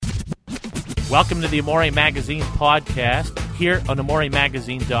Welcome to the Amore Magazine podcast here on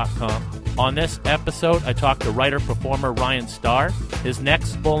AmoreMagazine.com. On this episode, I talked to writer-performer Ryan Starr. His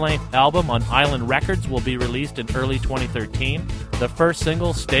next full-length album on Island Records will be released in early 2013. The first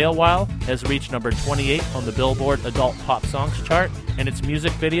single, Stay a While, has reached number 28 on the Billboard Adult Pop Songs chart, and its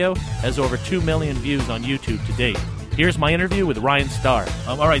music video has over 2 million views on YouTube to date. Here's my interview with Ryan Starr.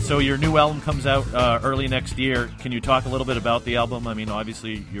 All right, so your new album comes out early next year. Can you talk a little bit about the album? I mean,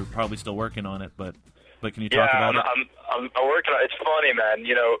 obviously, you're probably still working on it, but can you talk about it? I'm working on it. It's funny, man.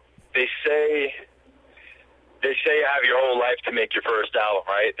 You know, they say you have your whole life to make your first album,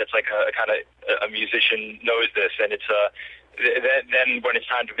 right? That's like a musician knows this, and it's then when it's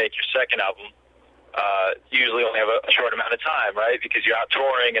time to make your second album, you usually only have a short amount of time, right? Because you're out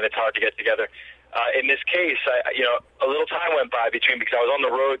touring and it's hard to get together. In this case, a little time went by because I was on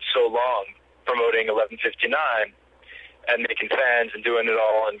the road so long promoting 1159 and making fans and doing it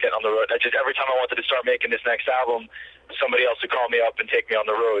all and getting on the road. Every time I wanted to start making this next album, somebody else would call me up and take me on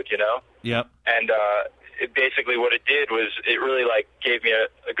the road, you know? Yep. And basically what it did was it really gave me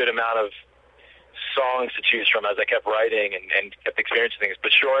a good amount of songs to choose from as I kept writing and kept experiencing things.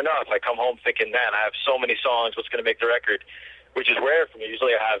 But sure enough, I come home thinking, man, I have so many songs, what's going to make the record? Which is rare for me.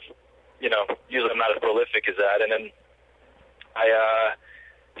 Usually I'm not as prolific as that. And then I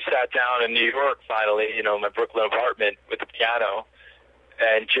sat down in New York finally, my Brooklyn apartment with the piano,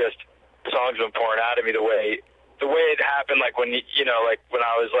 and just songs been pouring out of me the way it happened, when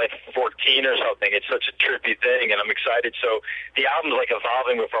I was 14 or something. It's such a trippy thing, and I'm excited. So the album's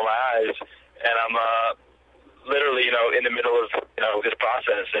evolving before my eyes, and I'm literally, in the middle of this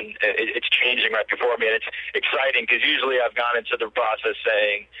process, and it's changing right before me, and it's exciting because usually I've gone into the process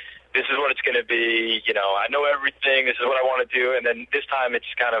saying, this is what it's going to be, I know everything, this is what I want to do, and then this time it's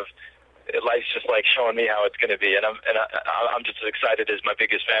life's just showing me how it's going to be, and I'm just as excited as my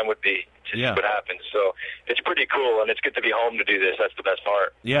biggest fan would be to see what happens. So it's pretty cool, and it's good to be home to do this. That's the best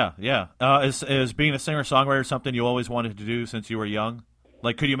part. Yeah. Is being a singer-songwriter something you always wanted to do since you were young?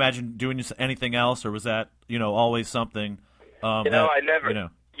 Could you imagine doing anything else, or was that, always something? I never.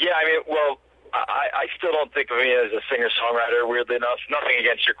 Yeah, I still don't think of me as a singer-songwriter, weirdly enough. Nothing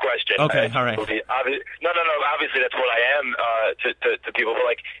against your question. Okay, all right. No. Obviously, that's what I am to people.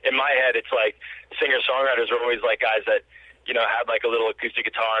 But, in my head, it's singer-songwriters are always guys that, had a little acoustic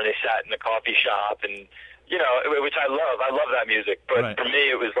guitar and they sat in a coffee shop and, which I love. I love that music. But for me,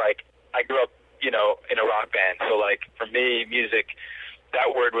 it was I grew up, in a rock band. So, for me, music,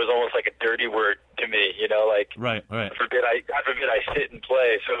 that word was almost like a dirty word to me, Right. God forbid I sit and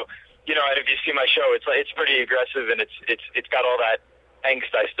play. So, and if you see my show, it's pretty aggressive, and it's got all that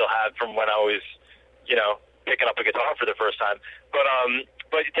angst I still have from when I was, picking up a guitar for the first time. But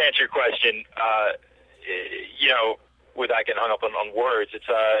to answer your question, without getting hung up on words, it's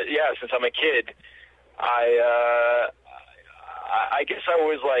since I'm a kid, I guess I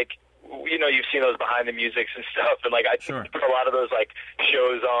was you've seen those behind the musics and stuff, and I put a lot of those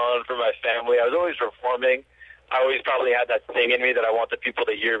shows on for my family. I was always performing. I always probably had that thing in me that I wanted people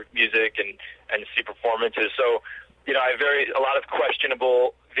to hear music and see performances. So, I have a lot of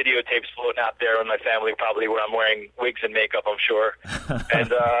questionable videotapes floating out there in my family, probably where I'm wearing wigs and makeup, I'm sure. And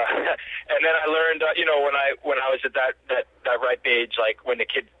then I learned, when I was at that ripe age, when the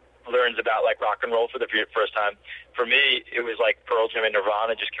kid learns about rock and roll for the first time, for me it was Pearl Jam and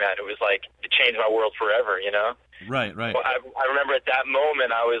Nirvana just came out. It was it changed my world forever, Right. Well, I remember at that moment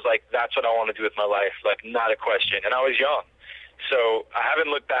I was that's what I want to do with my life, not a question. And I was young, so I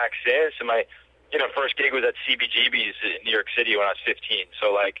haven't looked back since. And my first gig was at CBGB's in New York City when I was 15.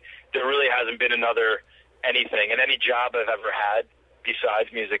 So there really hasn't been another anything, and any job I've ever had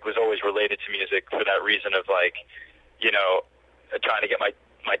besides music was always related to music for that reason of trying to get my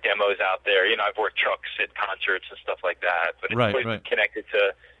demos out there. I've worked trucks at concerts and stuff like that, but it's always connected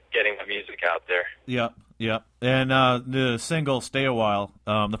to getting the music out there. Yeah. And the single "Stay a While,"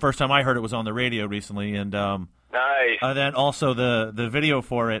 the first time I heard it was on the radio recently, and nice. And then also the video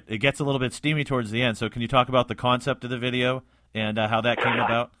for it gets a little bit steamy towards the end. So can you talk about the concept of the video and how that came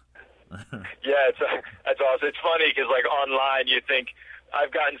about? Yeah, that's awesome. It's funny because online you think I've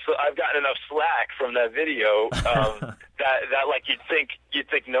gotten enough slack from that video that you'd think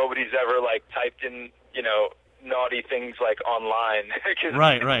nobody's ever typed in naughty things online.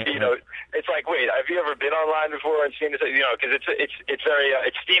 Right. It's wait, have you ever been online before and seen this? Because it's very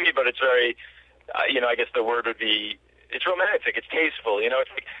it's steamy, but it's very I guess the word would be it's romantic. It's tasteful. It's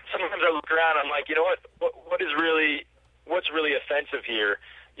sometimes I look around, I'm what's really offensive here?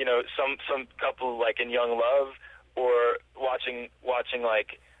 Some couple in young love, or watching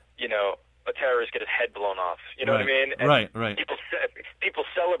a terrorist get his head blown off. You know what I mean? And Right. People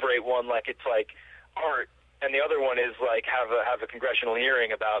celebrate one like it's like art, and the other one is like have a congressional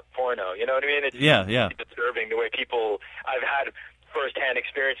hearing about porno. You know what I mean? It's disturbing the way people. I've had first-hand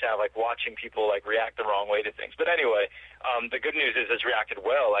experience now, like watching people like react the wrong way to things. But anyway, the good news is it's reacted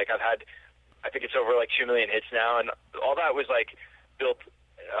well. Like I think it's over like 2 million hits now, and all that was like built.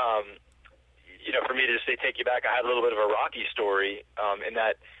 For me to just take you back, I had a little bit of a rocky story in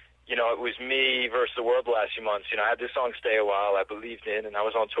that. It was me versus the world the last few months. I had this song "Stay a While" I believed in, and I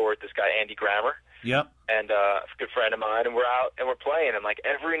was on tour with this guy Andy Grammer. Yep. And a good friend of mine, and we're out and we're playing, and like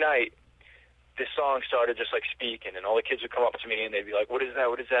every night, this song started just like speaking, and all the kids would come up to me and they'd be like, "What is that?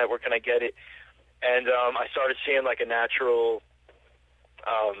 What is that? Where can I get it?" And I started seeing like a natural,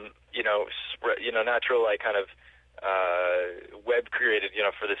 natural like kind of web created,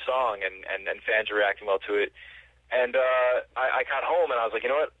 for this song, and fans were reacting well to it. And I got home and I was like, you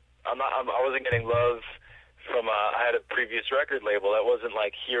know what? I wasn't getting love from. I had a previous record label that wasn't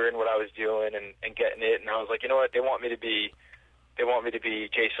like hearing what I was doing and getting it. And I was like, you know what? They want me to be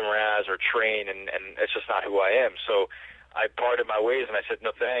Jason Mraz or Train, and it's just not who I am. So I parted my ways and I said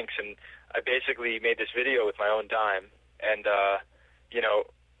no thanks. And I basically made this video with my own dime, and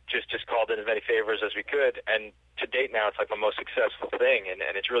just called in as many favors as we could. And to date now, it's like my most successful thing, and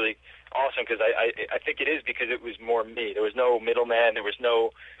it's really awesome because I think it is because it was more me. There was no middleman. There was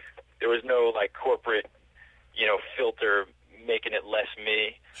no like corporate, filter making it less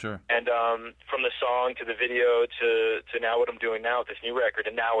me. Sure. And from the song to the video to now what I'm doing now with this new record,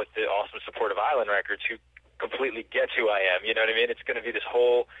 and now with the awesome support of Island Records, who completely gets who I am. You know what I mean? It's going to be it's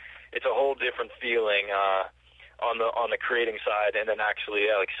a whole different feeling on the creating side, and then actually,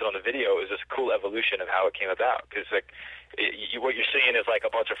 like you said on the video, it was this cool evolution of how it came about. Because like what you're seeing is like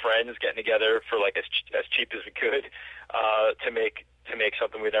a bunch of friends getting together for like as cheap as we could to make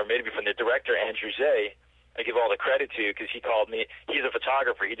something we'd never made before. And the director Andrew Zay, I give all the credit to because he called me. He's a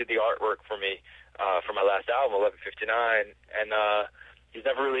photographer. He did the artwork for me for my last album, 11:59, and he's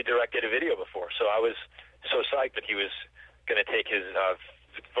never really directed a video before. So I was so psyched that he was going to take his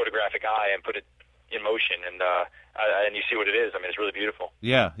photographic eye and put it in motion, and you see what it is. I mean, it's really beautiful.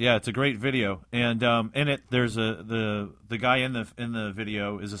 Yeah, it's a great video, and in it, there's the guy in the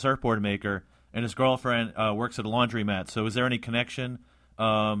video is a surfboard maker, and his girlfriend works at a laundromat. So, is there any connection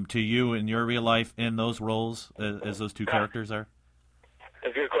to you in your real life in those roles as those two characters are?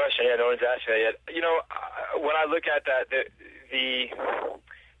 That's a good question. Yeah, no one's asked me that yet. When I look at that,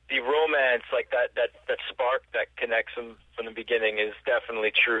 the romance, like that spark that connects them from the beginning, is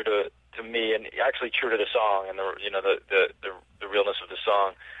definitely true to me, and actually true to the song, and the realness of the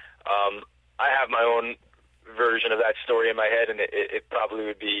song. I have my own version of that story in my head, and it probably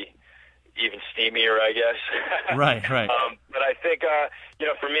would be even steamier, I guess. Right. But I think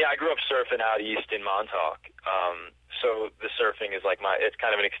for me, I grew up surfing out east in Montauk, so the surfing is like it's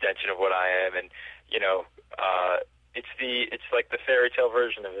kind of an extension of what I am, and it's like the fairy tale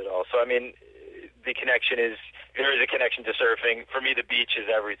version of it all. So I mean, the connection is. There is a connection to surfing. For me, the beach is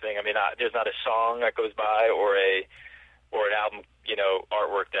everything. I mean, there's not a song that goes by or an album,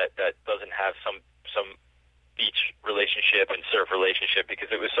 artwork that doesn't have some beach relationship and surf relationship, because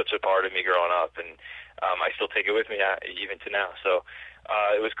it was such a part of me growing up, and I still take it with me even to now. So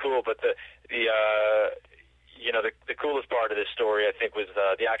it was cool. But the coolest part of this story, I think, was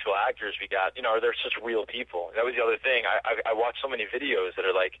the actual actors we got. They're such real people. That was the other thing. I watched so many videos that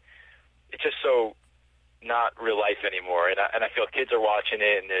are like, it's just so not real life anymore, and I feel kids are watching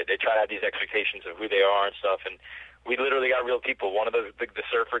it, and they try to have these expectations of who they are and stuff, and we literally got real people. One of the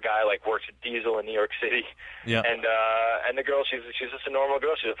surfer guy like works at Diesel in New York City, and the girl, she's just a normal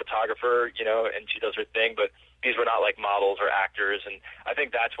girl. She's a photographer, and she does her thing, but these were not like models or actors, and I think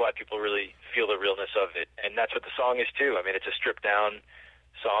that's why people really feel the realness of it, and that's what the song is too. I mean, it's a stripped down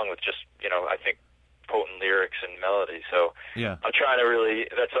song with just I think potent lyrics and melody. So yeah, I'm trying to really,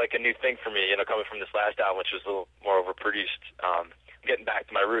 that's like a new thing for me, coming from this last album, which was a little more overproduced, getting back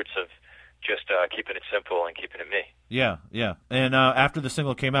to my roots of just keeping it simple and keeping it me. Yeah. And after the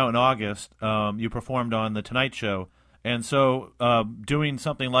single came out in August, you performed on The Tonight Show. And so doing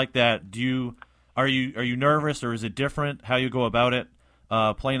something like that, are you nervous, or is it different how you go about it,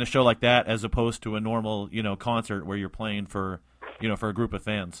 playing a show like that as opposed to a normal, concert where you're playing for a group of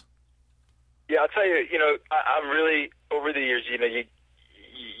fans? Yeah, I'll tell you, I'm really, over the years,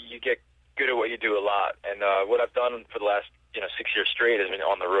 you get good at what you do a lot. And what I've done for the last, 6 years straight has been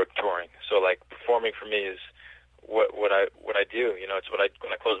on the road touring. So, like, performing for me is what I do. It's when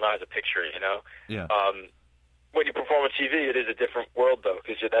I close my eyes, a picture, Yeah. When you perform on TV, it is a different world, though,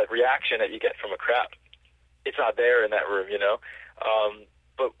 because that reaction that you get from a crowd, it's not there in that room,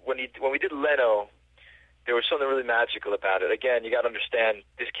 but when we did Leno, there was something really magical about it. Again, you got to understand,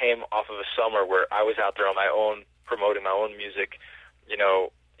 this came off of a summer where I was out there on my own, promoting my own music,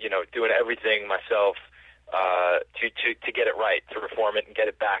 doing everything myself to get it right, to reform it and get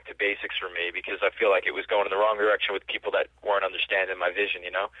it back to basics for me, because I feel like it was going in the wrong direction with people that weren't understanding my vision,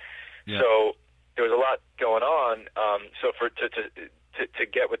 Yeah. So there was a lot going on. So to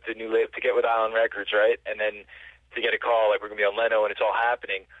get with the new label, to get with Island Records, right, and then to get a call like we're gonna be on Leno and it's all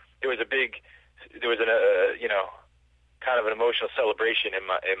happening, there was kind of an emotional celebration in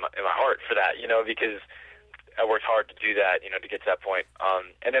my heart for that, because I worked hard to do that, to get to that point.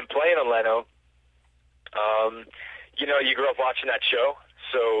 And then playing on Leno, you grew up watching that show,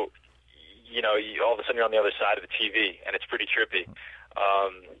 so all of a sudden you're on the other side of the TV, and it's pretty trippy.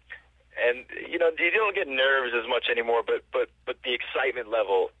 And you don't get nerves as much anymore, but the excitement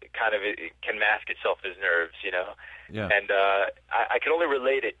level kind of it can mask itself as nerves, Yeah. And I can only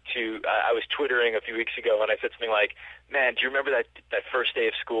relate it to. I was Twittering a few weeks ago, and I said something like, "Man, do you remember that first day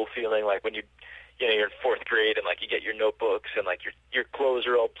of school feeling like when you're in fourth grade and like you get your notebooks and like your clothes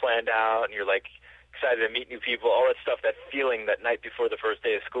are all planned out and you're like excited to meet new people, all that stuff. That feeling that night before the first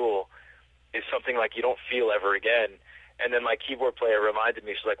day of school is something like you don't feel ever again." And then my keyboard player reminded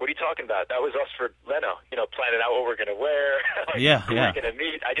me, she's like, "What are you talking about? That was us for Leno, planning out what we're going to wear, who we're going to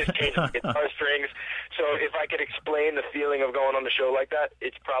meet. I just changed the guitar strings." So if I could explain the feeling of going on the show like that,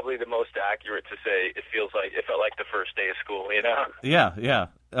 it's probably the most accurate to say it felt like the first day of school,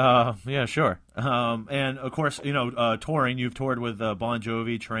 Yeah, sure. And of course, touring, you've toured with Bon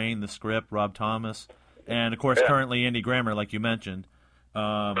Jovi, Train, The Script, Rob Thomas, and of course currently Andy Grammer, like you mentioned,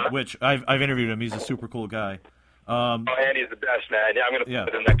 which I've interviewed him. He's a super cool guy. Andy's the best, man. Yeah, I'm going to play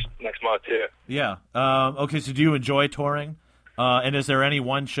with him next month too. Yeah. Okay, so do you enjoy touring? And is there any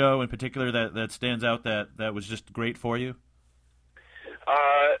one show in particular that stands out that was just great for you?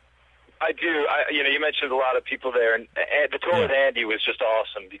 I do. You mentioned a lot of people there, and the tour with Andy was just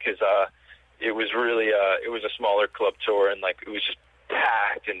awesome because it was really it was a smaller club tour, and like it was just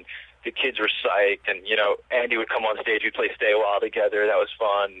packed, and the kids were psyched, and Andy would come on stage, we'd play Stay a While together. That was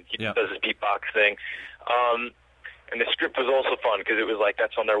fun. He does his beatbox thing. And The Script was also fun because it was like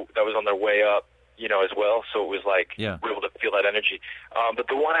that was on their way up, as well. So it was like we were able to feel that energy. But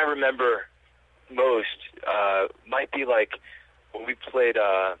the one I remember most might be like when we played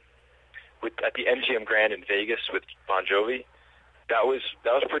at the MGM Grand in Vegas with Bon Jovi. That was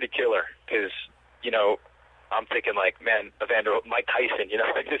pretty killer because I'm thinking like, man, Mike Tyson,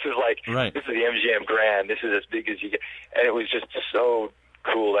 this is the MGM Grand. This is as big as you get, and it was just so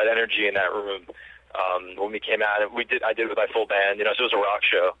cool, that energy in that room. When we came out, I did with my full band, so it was a rock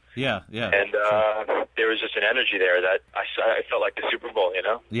show. Yeah. And there was just an energy there that I felt like the Super Bowl,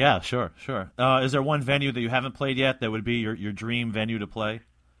 Yeah, sure. Is there one venue that you haven't played yet that would be your dream venue to play,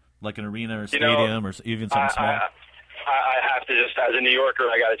 like an arena or stadium or even something small? I have to just, as a New Yorker,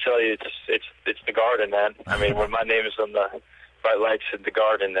 I got to tell you, it's the Garden, man. I mean, when my name is on the bright lights at the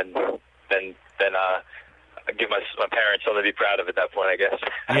Garden, then I give my parents something to be proud of at that point, I guess.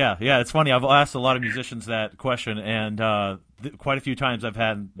 Yeah, it's funny. I've asked a lot of musicians that question, and quite a few times I've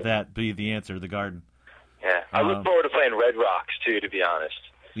had that be the answer, the Garden. Yeah, I look forward to playing Red Rocks, too, to be honest.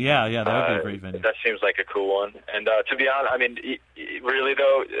 Yeah, that would be a great venue. That seems like a cool one. And to be honest, I mean, really,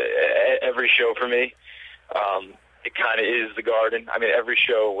 though, every show for me, it kind of is the Garden. I mean, every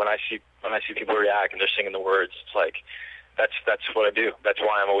show, when I see people react and they're singing the words, it's like, that's what I do. That's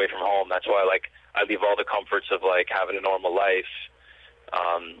why I'm away from home. That's why, I leave all the comforts of having a normal life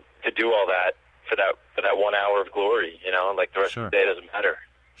to do all that for that 1 hour of glory. The rest of the day doesn't matter.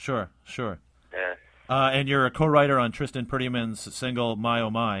 Sure. Yeah. And you're a co-writer on Tristan Prettyman's single "My Oh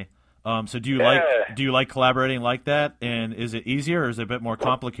My." So do you like collaborating like that? And is it easier or is it a bit more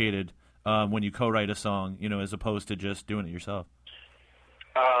complicated when you co-write a song, as opposed to just doing it yourself?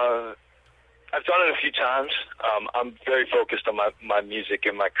 I've done it a few times. I'm very focused on my music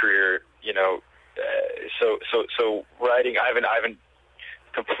and my career. So writing, I haven't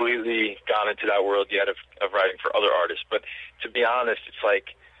completely gone into that world yet of writing for other artists. But to be honest, it's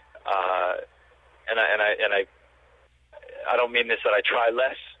like, and I don't mean this that I try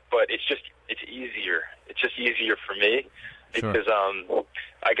less, but it's easier. It's just easier for me because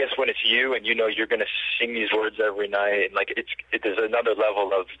I guess when it's you and you're going to sing these words every night, and there's another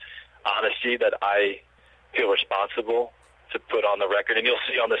level of honesty that I feel responsible to put on the record, and you'll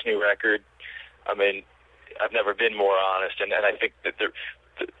see on this new record. I mean, I've never been more honest, and I think that the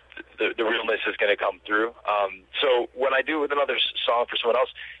realness is going to come through. So when I do it with another song for someone else,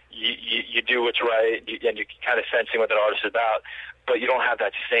 you do what's right, and you're kind of sensing what that artist is about, but you don't have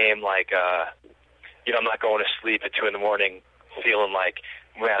that same I'm not going to sleep at 2 a.m. feeling like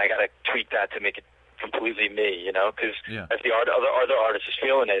man, I got to tweak that to make it completely me, you know, because Yeah. if the other artist is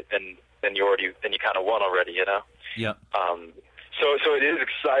feeling it, then you kind of won already, you know. Yeah. So it is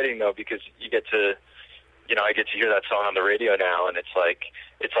exciting though, because you get to, you know, I get to hear that song on the radio now, and it's like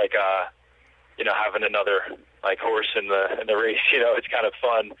you know, having another like horse in the race, you know. It's kind of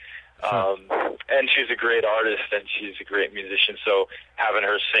fun. Sure. And she's a great artist, and she's a great musician, so having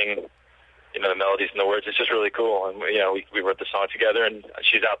her sing, you know, the melodies and the words, it's just really cool. And you know, we wrote the song together, and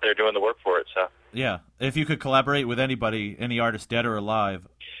she's out there doing the work for it. So Yeah. If you could collaborate with anybody, any artist, dead or alive,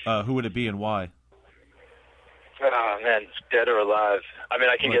 who would it be and why? oh man, dead or alive. I mean,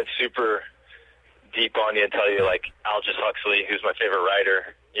 I can get super deep on you and tell you like Aldous Huxley, who's my favorite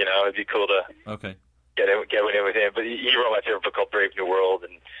writer. You know, it'd be cool to Okay. get in with him. But he wrote my favorite book called Brave New World,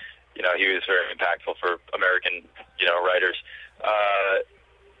 and you know, he was very impactful for American, you know, writers.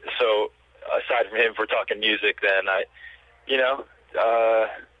 So aside from him, if we're talking music, then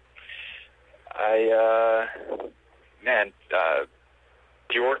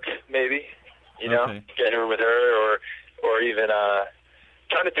Bjork maybe, you know, Okay. get her with her, or even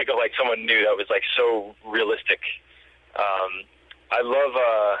trying to think of like someone new that was like so realistic. I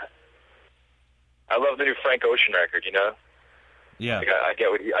love the new Frank Ocean record, you know. Yeah. Like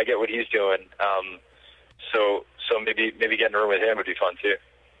I get what he's doing. So maybe getting in a room with him would be fun too.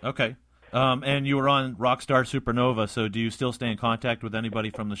 Okay. And you were on Rockstar Supernova, so do you still stay in contact with anybody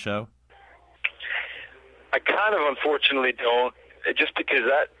from the show? I kind of unfortunately don't, just because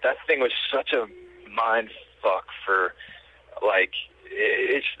that thing was such a mind fuck for like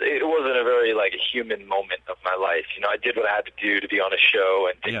it wasn't a very like a human moment of my life. You know, I did what I had to do to be on a show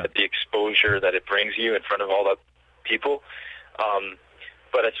and think that the exposure that it brings you in front of all the people.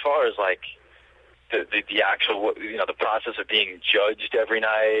 But as far as like the actual, you know, the process of being judged every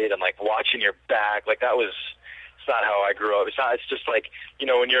night and like watching your back, like it's not how I grew up. It's just like, you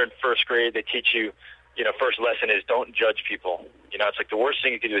know, when you're in first grade, they teach you, you know, first lesson is don't judge people. You know, it's like the worst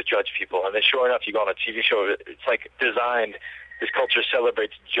thing you can do is judge people. And then sure enough, you go on a TV show, it's like designed, this culture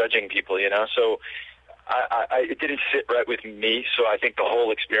celebrates judging people, you know? So it didn't sit right with me. So I think the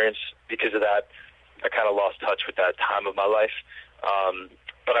whole experience, because of that, I kind of lost touch with that time of my life.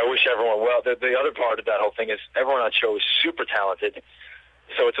 But I wish everyone well. The other part of that whole thing is everyone on that show is super talented.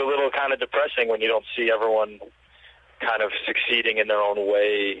 So it's a little kind of depressing when you don't see everyone kind of succeeding in their own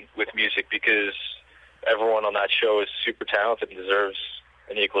way with music, because everyone on that show is super talented and deserves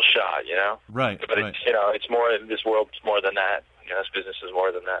an equal shot, you know? Right. But it's, you know, it's more, this world's more than that. You know, this business is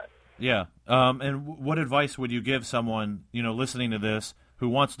more than that. Yeah. And what advice would you give someone, you know, listening to this who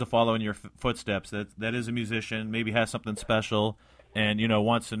wants to follow in your footsteps, that is a musician, maybe has something special, and, you know,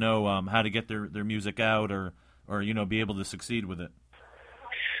 wants to know how to get their music out or, you know, be able to succeed with it?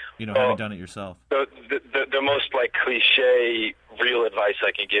 You know, having done it yourself. The most, like, cliche real advice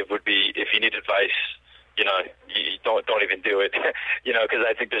I can give would be, if you need advice, you know, you don't even do it. You know, because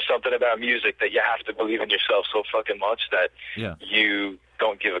I think there's something about music that you have to believe in yourself so fucking much that you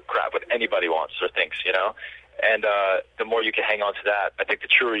don't give a crap what anybody wants or thinks, you know? And the more you can hang on to that, I think the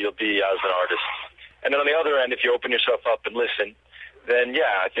truer you'll be as an artist. And then on the other end, if you open yourself up and listen, then,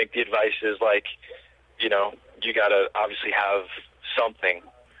 yeah, I think the advice is, like, you know, you got to obviously have something,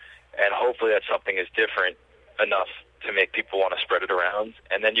 and hopefully that something is different enough to make people want to spread it around.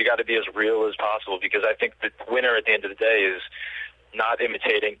 And then you got to be as real as possible, because I think the winner at the end of the day is not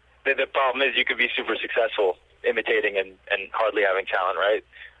imitating. The problem is you could be super successful imitating and hardly having talent, right?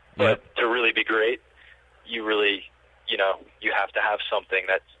 But to really be great, you really, you know, you have to have something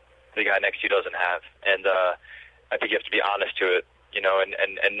that the guy next to you doesn't have. And I think you have to be honest to it, you know,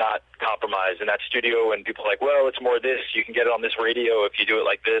 and not compromise in that studio. And people are like, well, it's more this. You can get it on this radio if you do it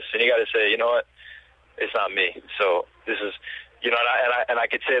like this. And you got to say, you know what? It's not me. So this is, you know, and I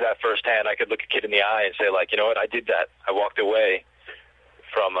could say that firsthand. I could look a kid in the eye and say, like, you know what? I did that. I walked away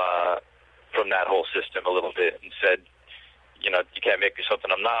from that whole system a little bit and said, you know, you can't make me something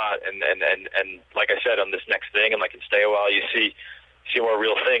I'm not. And like I said, on this next thing, and like in Stay a While, you see a more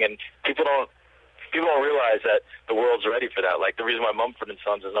real thing. And people don't realize that the world's ready for that. Like, the reason why Mumford &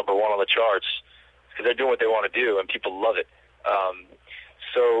 Sons is #1 on the charts is because they're doing what they want to do, and people love it.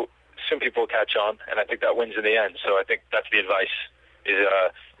 So soon people will catch on, and I think that wins in the end. So I think that's the advice, is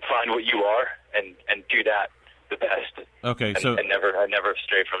find what you are and do that the best. Okay, and never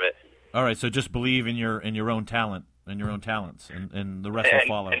stray from it. All right, so just believe in your own talent and your own talents, and the rest will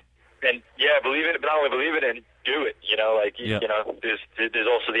follow. And yeah, believe it, but not only believe it, and do it. You know, like you know, there's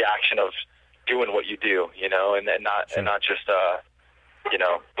also the action of doing what you do. You know, and not just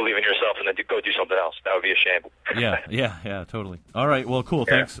believe in yourself and then go do something else. That would be a shame. Yeah, totally. All right, well, cool.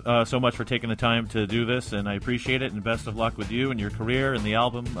 Yeah. Thanks so much for taking the time to do this, and I appreciate it, and best of luck with you and your career and the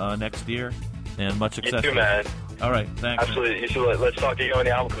album next year, and much success. You too, man. All right, thanks. Absolutely. Man. You should, let's talk again when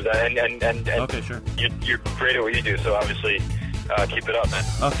the album comes out. And okay, sure. You're great at what you do, so obviously keep it up, man.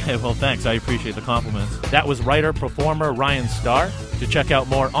 Okay, well, thanks. I appreciate the compliments. That was writer-performer Ryan Starr. To check out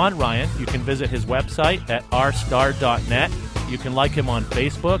more on Ryan, you can visit his website at rstarr.net. You can like him on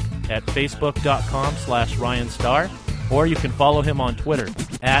Facebook at facebook.com/Ryan Starr, or you can follow him on Twitter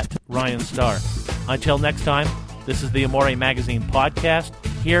at Ryan Starr. Until next time, this is the Amore Magazine podcast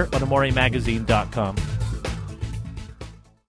here on AmoreMagazine.com.